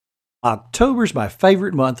October's my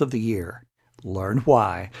favorite month of the year. Learn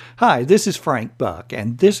why. Hi, this is Frank Buck,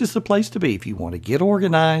 and this is the place to be if you want to get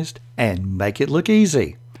organized and make it look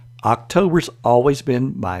easy. October's always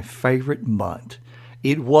been my favorite month.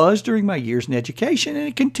 It was during my years in education, and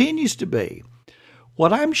it continues to be.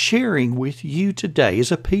 What I'm sharing with you today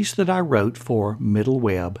is a piece that I wrote for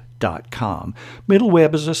middleweb.com.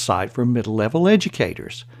 Middleweb is a site for middle-level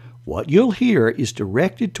educators. What you'll hear is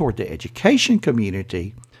directed toward the education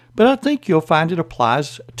community, but I think you'll find it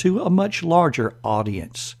applies to a much larger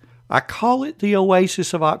audience. I call it the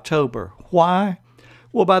Oasis of October. Why?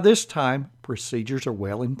 Well, by this time, procedures are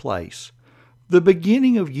well in place. The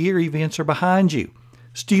beginning of year events are behind you.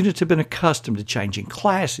 Students have been accustomed to changing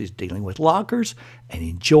classes, dealing with lockers, and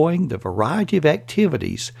enjoying the variety of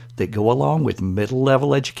activities that go along with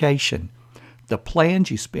middle-level education. The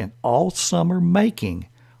plans you spent all summer making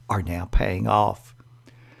are now paying off.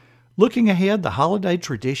 Looking ahead, the holiday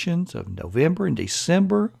traditions of November and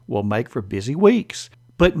December will make for busy weeks.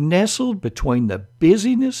 But nestled between the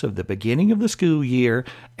busyness of the beginning of the school year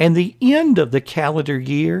and the end of the calendar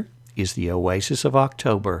year is the Oasis of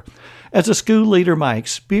October. As a school leader, my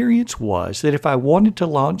experience was that if I wanted to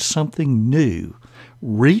launch something new,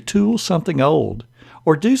 retool something old,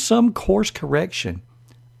 or do some course correction,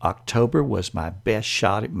 October was my best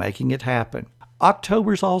shot at making it happen.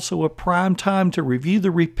 October is also a prime time to review the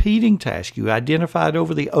repeating task you identified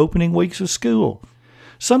over the opening weeks of school.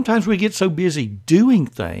 Sometimes we get so busy doing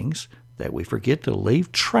things that we forget to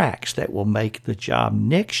leave tracks that will make the job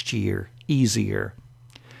next year easier.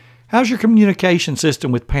 How's your communication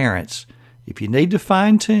system with parents? If you need to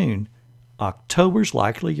fine-tune, October's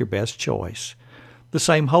likely your best choice. The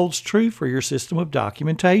same holds true for your system of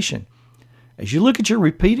documentation. As you look at your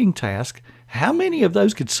repeating task, how many of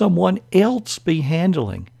those could someone else be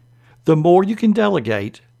handling? The more you can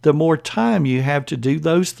delegate, the more time you have to do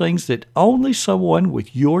those things that only someone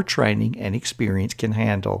with your training and experience can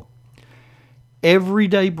handle. Every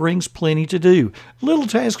day brings plenty to do. Little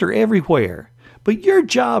tasks are everywhere. But your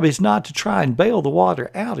job is not to try and bail the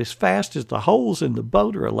water out as fast as the holes in the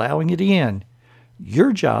boat are allowing it in.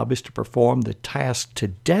 Your job is to perform the task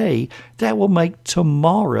today that will make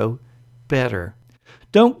tomorrow better.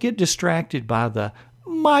 Don't get distracted by the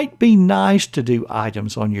might be nice to do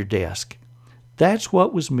items on your desk. That's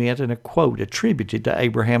what was meant in a quote attributed to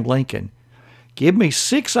Abraham Lincoln. Give me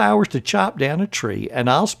 6 hours to chop down a tree, and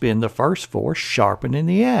I'll spend the first 4 sharpening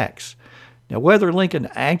the axe. Now, whether Lincoln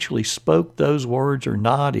actually spoke those words or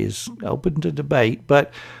not is open to debate,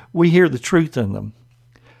 but we hear the truth in them.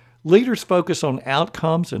 Leaders focus on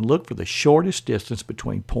outcomes and look for the shortest distance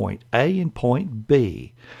between point A and point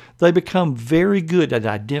B. They become very good at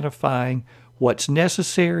identifying what's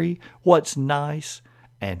necessary, what's nice,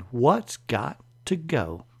 and what's got to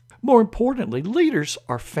go. More importantly, leaders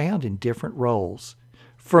are found in different roles.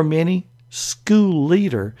 For many, school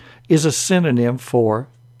leader is a synonym for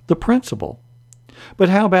the principal. But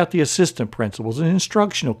how about the assistant principals and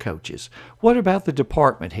instructional coaches? What about the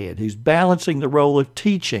department head who's balancing the role of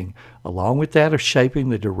teaching along with that of shaping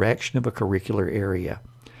the direction of a curricular area?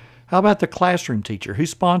 How about the classroom teacher who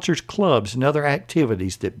sponsors clubs and other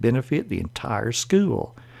activities that benefit the entire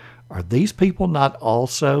school? Are these people not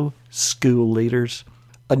also school leaders?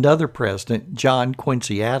 Another president, John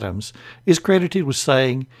Quincy Adams, is credited with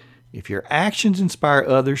saying, "If your actions inspire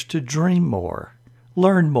others to dream more,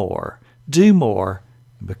 learn more, do more,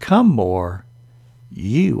 and become more,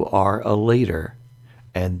 you are a leader."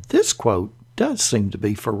 And this quote does seem to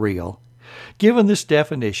be for real. Given this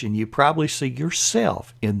definition, you probably see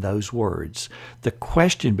yourself in those words. The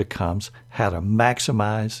question becomes how to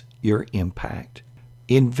maximize your impact.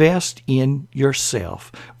 Invest in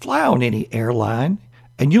yourself. Fly on any airline,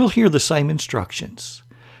 and you'll hear the same instructions.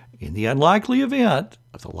 In the unlikely event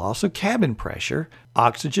of the loss of cabin pressure,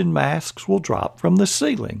 oxygen masks will drop from the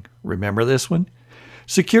ceiling. Remember this one?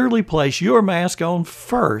 Securely place your mask on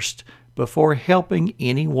first before helping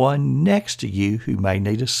anyone next to you who may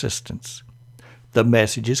need assistance. The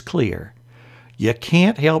message is clear. You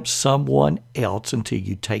can't help someone else until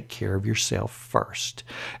you take care of yourself first.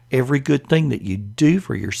 Every good thing that you do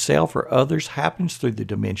for yourself or others happens through the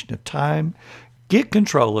dimension of time. Get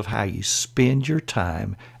control of how you spend your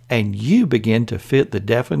time, and you begin to fit the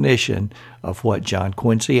definition of what John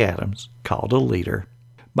Quincy Adams called a leader.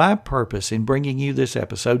 My purpose in bringing you this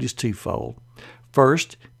episode is twofold.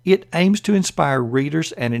 First, it aims to inspire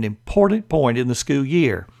readers at an important point in the school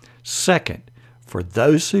year. Second, for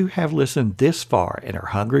those who have listened this far and are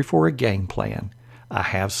hungry for a game plan, I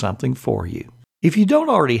have something for you. If you don't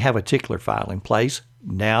already have a tickler file in place,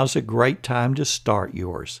 now's a great time to start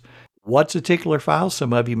yours. What's a tickler file,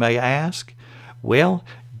 some of you may ask? Well,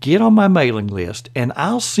 Get on my mailing list, and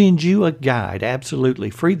I'll send you a guide absolutely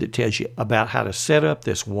free that tells you about how to set up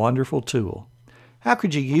this wonderful tool. How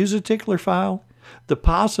could you use a tickler file? The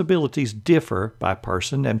possibilities differ by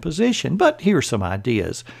person and position, but here are some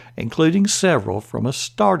ideas, including several from a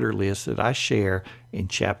starter list that I share in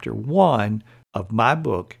Chapter 1 of my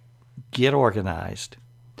book, Get Organized.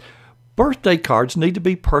 Birthday cards need to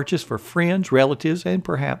be purchased for friends, relatives, and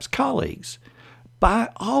perhaps colleagues. Buy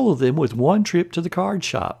all of them with one trip to the card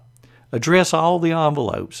shop. Address all the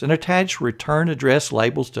envelopes and attach return address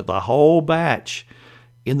labels to the whole batch.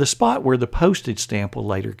 In the spot where the postage stamp will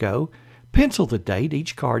later go, pencil the date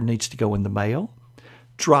each card needs to go in the mail.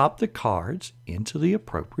 Drop the cards into the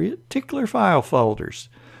appropriate tickler file folders.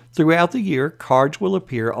 Throughout the year, cards will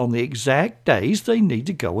appear on the exact days they need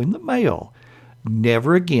to go in the mail.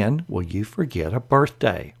 Never again will you forget a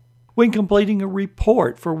birthday. When completing a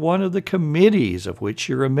report for one of the committees of which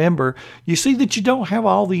you're a member, you see that you don't have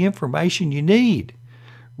all the information you need.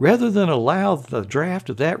 Rather than allow the draft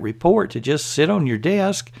of that report to just sit on your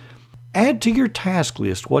desk, add to your task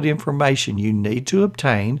list what information you need to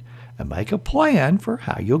obtain and make a plan for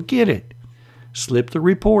how you'll get it. Slip the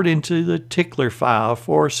report into the tickler file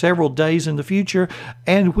for several days in the future,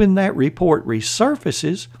 and when that report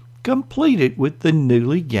resurfaces, complete it with the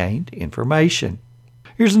newly gained information.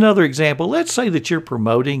 Here's another example. Let's say that you're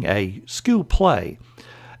promoting a school play.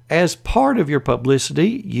 As part of your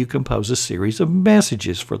publicity, you compose a series of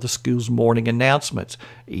messages for the school's morning announcements,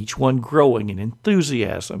 each one growing in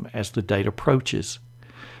enthusiasm as the date approaches.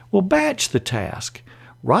 Well, batch the task.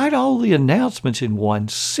 Write all the announcements in one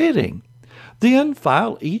sitting. Then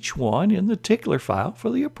file each one in the tickler file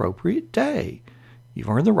for the appropriate day. You've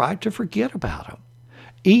earned the right to forget about them.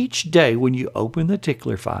 Each day when you open the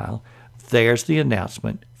tickler file, there's the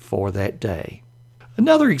announcement for that day.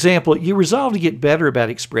 Another example, you resolve to get better about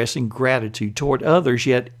expressing gratitude toward others,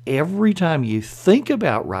 yet every time you think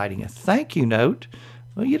about writing a thank you note,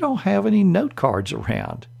 well, you don't have any note cards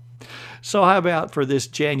around. So how about for this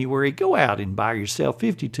January, go out and buy yourself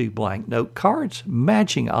 52 blank note cards,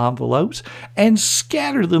 matching envelopes, and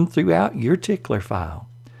scatter them throughout your tickler file.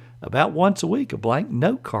 About once a week, a blank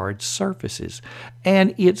note card surfaces,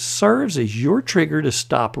 and it serves as your trigger to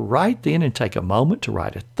stop right then and take a moment to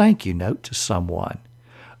write a thank you note to someone.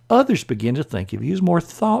 Others begin to think of you as more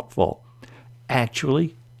thoughtful.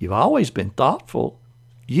 Actually, you've always been thoughtful.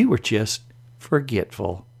 You were just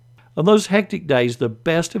forgetful. On those hectic days, the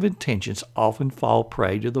best of intentions often fall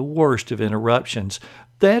prey to the worst of interruptions.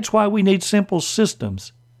 That's why we need simple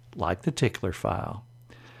systems like the tickler file.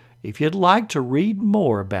 If you'd like to read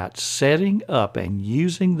more about setting up and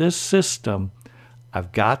using this system,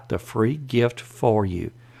 I've got the free gift for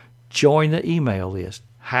you. Join the email list.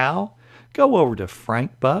 How? Go over to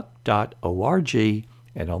frankbuck.org,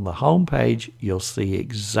 and on the home page, you'll see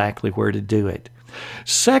exactly where to do it.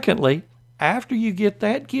 Secondly, after you get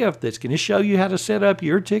that gift that's going to show you how to set up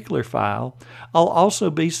your tickler file, I'll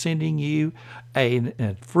also be sending you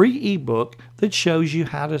a free ebook that shows you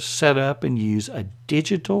how to set up and use a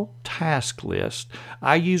digital task list.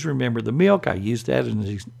 I use Remember the Milk. I use that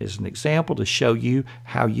as an example to show you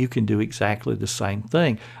how you can do exactly the same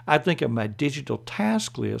thing. I think of my digital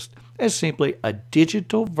task list as simply a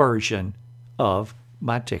digital version of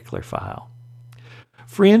my tickler file.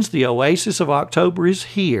 Friends, the oasis of October is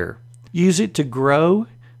here. Use it to grow,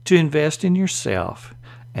 to invest in yourself,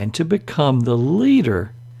 and to become the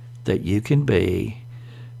leader that you can be.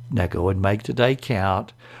 Now go and make today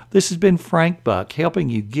count. This has been Frank Buck helping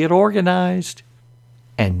you get organized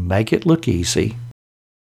and make it look easy.